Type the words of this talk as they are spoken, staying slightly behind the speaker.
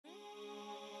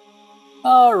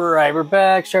Alright, we're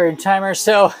back, starting timer.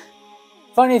 So,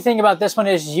 funny thing about this one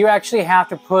is you actually have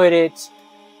to put it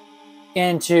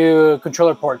into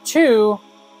controller port 2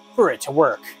 for it to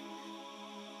work.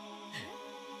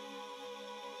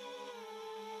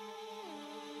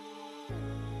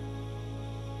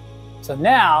 So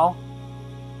now,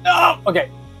 oh, okay.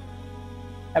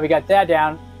 Now we got that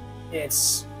down.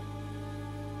 It's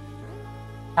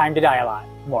time to die a lot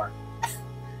more.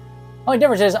 Only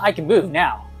difference is I can move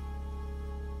now.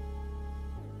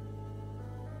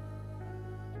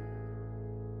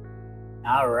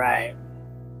 All right.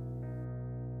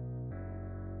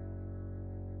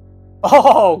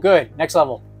 Oh, good. Next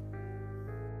level.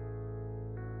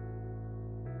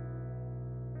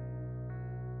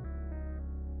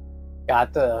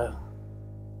 Got the...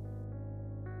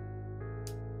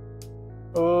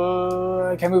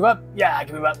 can I move up? Yeah, I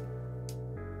can move up.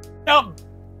 Nope.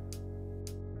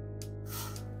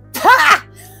 Ha!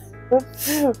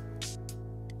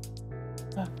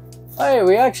 Hey,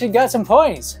 we actually got some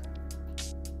points.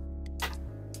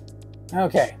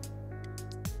 Okay.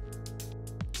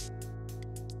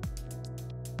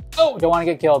 Oh, don't want to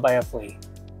get killed by a flea.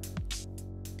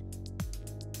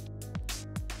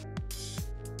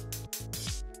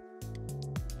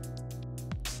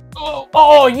 Oh,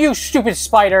 oh, you stupid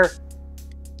spider.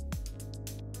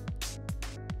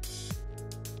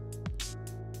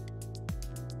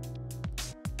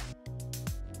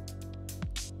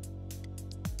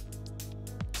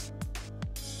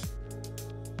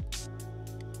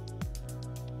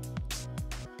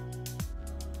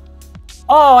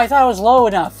 Oh, I thought it was low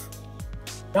enough.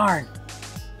 Darn.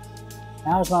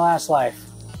 That was my last life.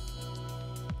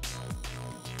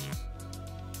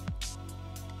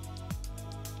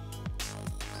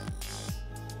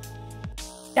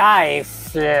 Die,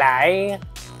 fly.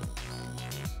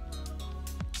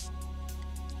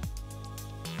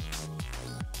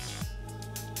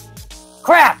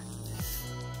 Crap!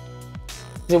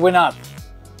 It went up.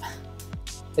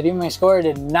 Did even my score?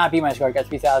 Did not beat my score. I got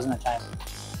 3,000 that time.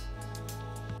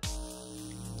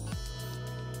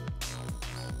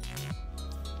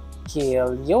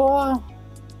 Kill you.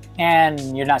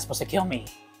 And you're not supposed to kill me.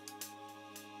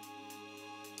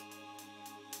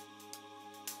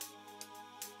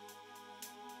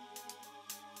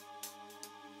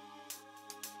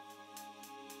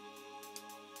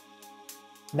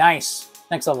 Nice.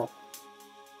 Next level.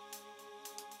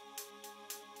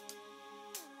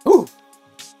 Ooh.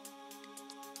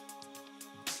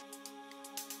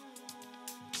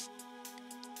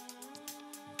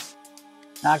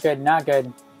 Not good, not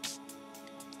good.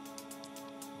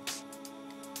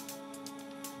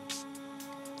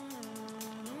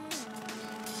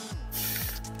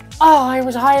 Oh, I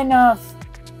was high enough.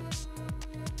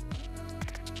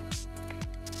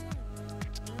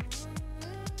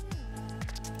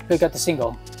 We got the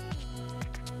single.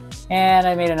 And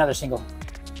I made another single.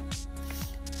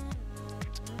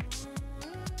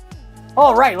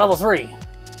 All right, level 3.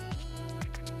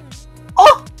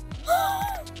 Oh!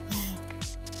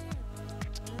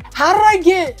 How did I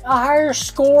get a higher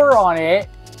score on it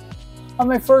on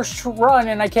my first run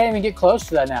and I can't even get close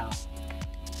to that now?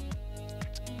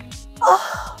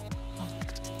 Oh.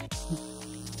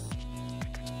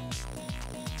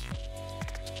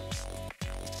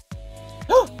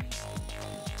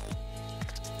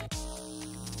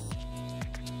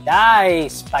 Die,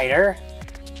 spider.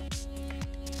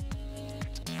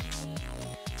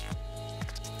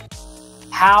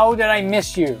 How did I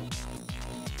miss you?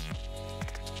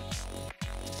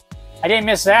 I didn't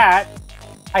miss that.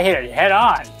 I hit it head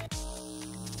on.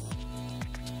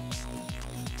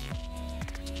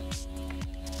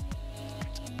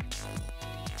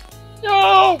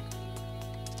 No!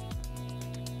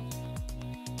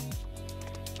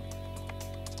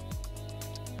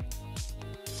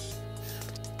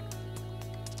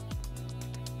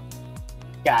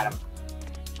 Got him.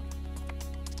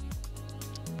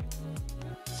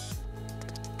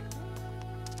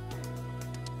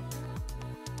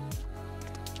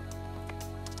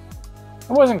 It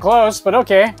wasn't close, but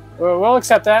okay. We'll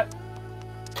accept that.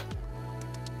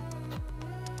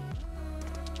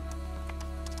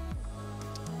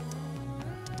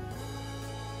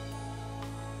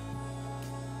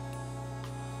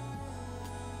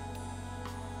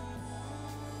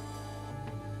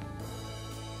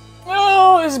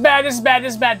 Oh, this is bad, this is bad,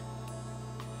 this is bad.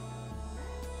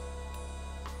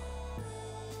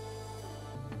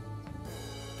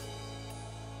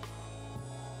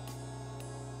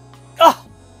 Oh!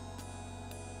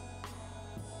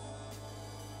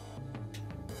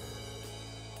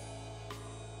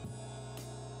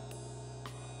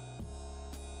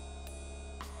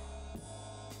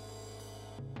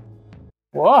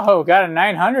 Whoa, got a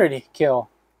 900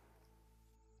 kill.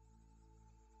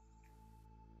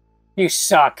 You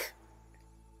suck.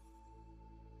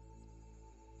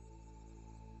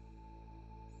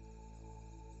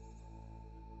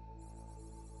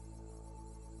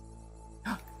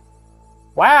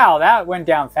 Wow, that went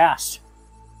down fast.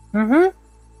 I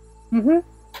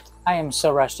am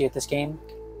so rusty at this game.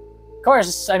 Of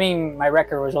course, I mean, my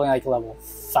record was only like level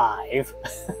 5.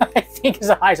 I think it's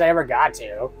the highest I ever got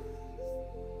to.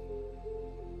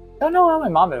 Don't know how my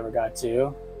mom ever got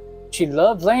to. She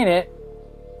loved playing it.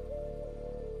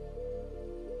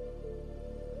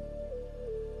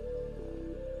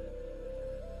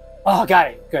 Oh, got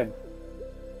it. Good.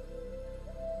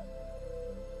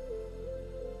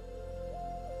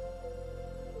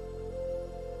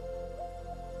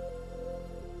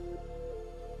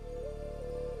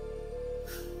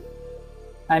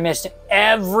 I missed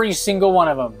every single one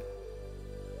of them.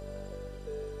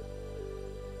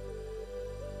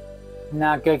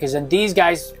 Not good, because then these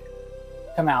guys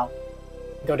come out,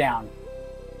 go down.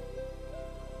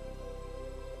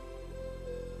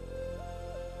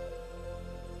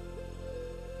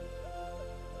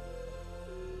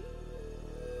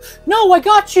 No, I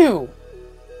got you!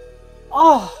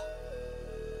 Oh.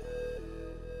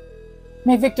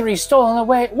 My victory stolen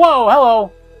away. Whoa,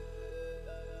 hello.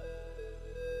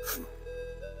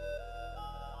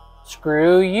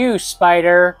 Screw you,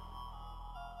 spider.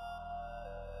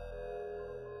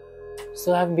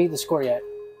 Still haven't beat the score yet.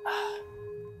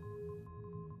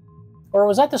 Or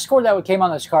was that the score that came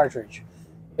on this cartridge?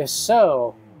 If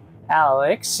so,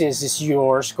 Alex, is this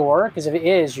your score? Because if it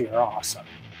is, you're awesome.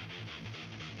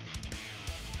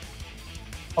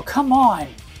 Oh, come on.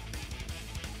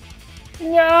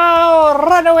 No!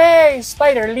 Run away!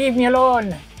 Spider, leave me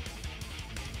alone.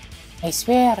 I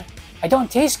swear, I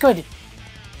don't taste good.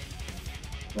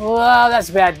 Wow, that's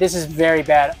bad. This is very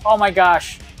bad. Oh my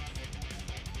gosh.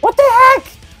 What the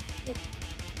heck?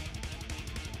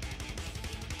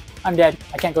 I'm dead.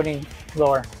 I can't go any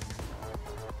lower.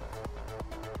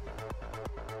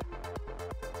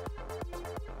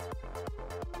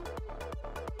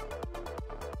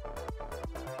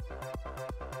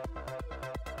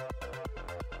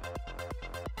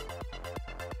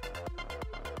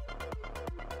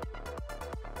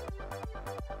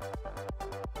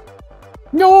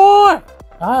 No!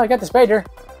 Oh, I got the spider.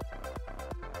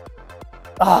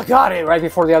 Oh, got it right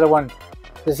before the other one.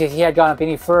 Because if he had gone up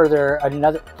any further,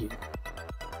 another...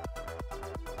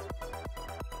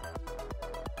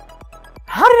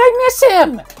 How did I miss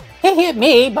him? He hit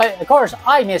me, but of course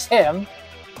I missed him.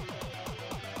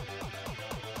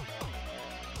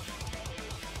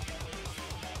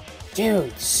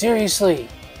 Dude, seriously.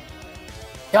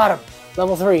 Got him.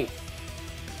 Level 3.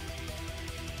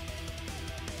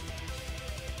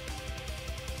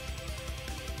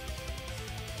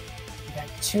 Got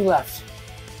 2 left.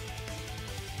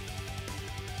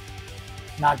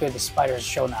 Not good, the spider's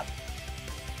showing up.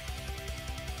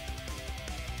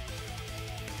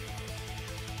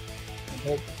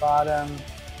 Hit the bottom.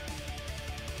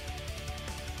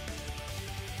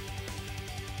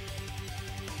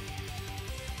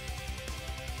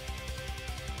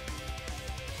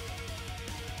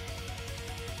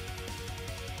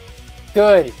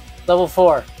 Good. Level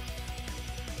 4.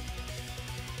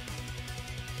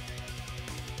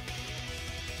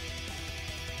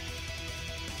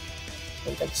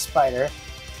 Look at the spider.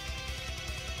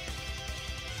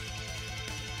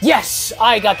 Yes!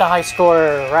 I got the high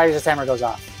score right as the timer goes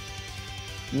off.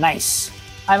 Nice.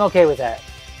 I'm okay with that.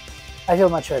 I feel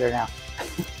much better now.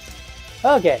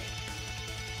 Okay.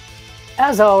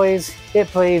 As always, it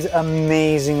plays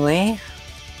amazingly.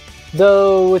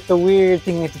 Though with the weird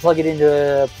thing we have to plug it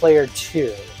into player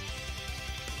 2.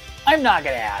 I'm not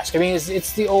gonna ask. I mean,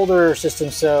 it's the older system,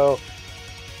 so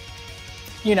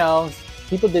you know,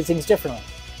 people did things differently.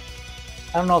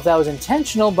 I don't know if that was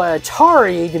intentional by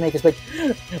Atari to make us like,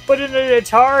 but in the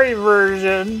Atari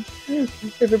version,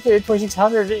 if you play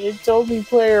 2600, it's only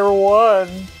player 1.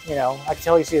 You know, I can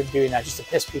totally see them doing that just to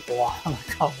piss people off on the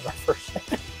Commodore version.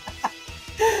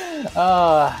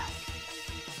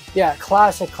 Yeah,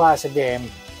 classic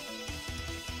game.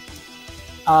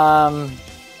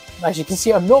 As you can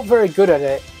see, I'm not very good at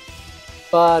it,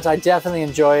 but I definitely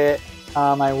enjoy it.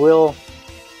 I will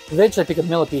eventually pick up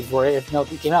Millipede for it if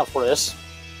Millipede came out for this,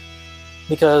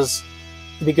 because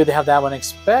it'd be good to have that one,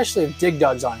 especially if Dig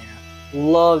Dug's on here.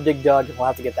 Love Dig Dug, we'll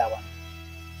have to get that one.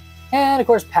 And of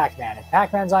course, Pac-Man. If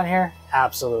Pac-Man's on here,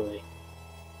 absolutely.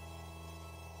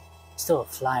 Still a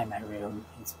fly in my room.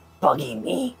 It's bugging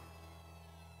me.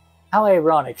 How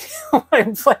ironic. When I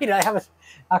played, I have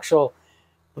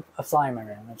a fly in my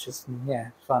room, which is,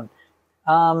 yeah, fun.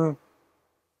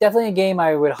 Definitely a game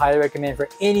I would highly recommend for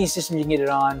any system you can get it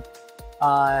on.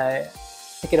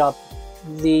 Pick it up.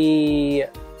 The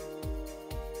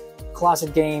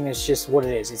classic game is just what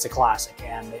it is. It's a classic,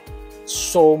 and it's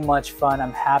so much fun.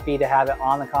 I'm happy to have it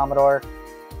on the Commodore,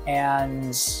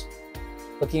 and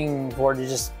looking forward to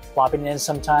just plopping it in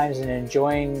sometimes and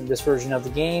enjoying this version of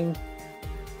the game.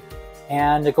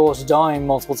 And of course, dying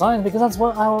multiple times, because that's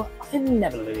what I'll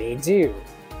inevitably do.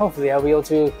 Hopefully, I'll be able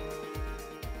to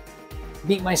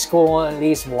beat my score at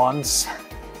least once,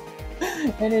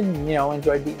 and then, you know,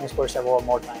 enjoy beating my score several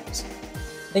more times.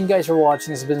 Thank you guys for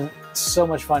watching. This has been so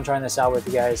much fun trying this out with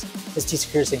you guys. This is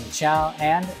Tsurai saying ciao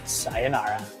and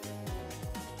sayonara.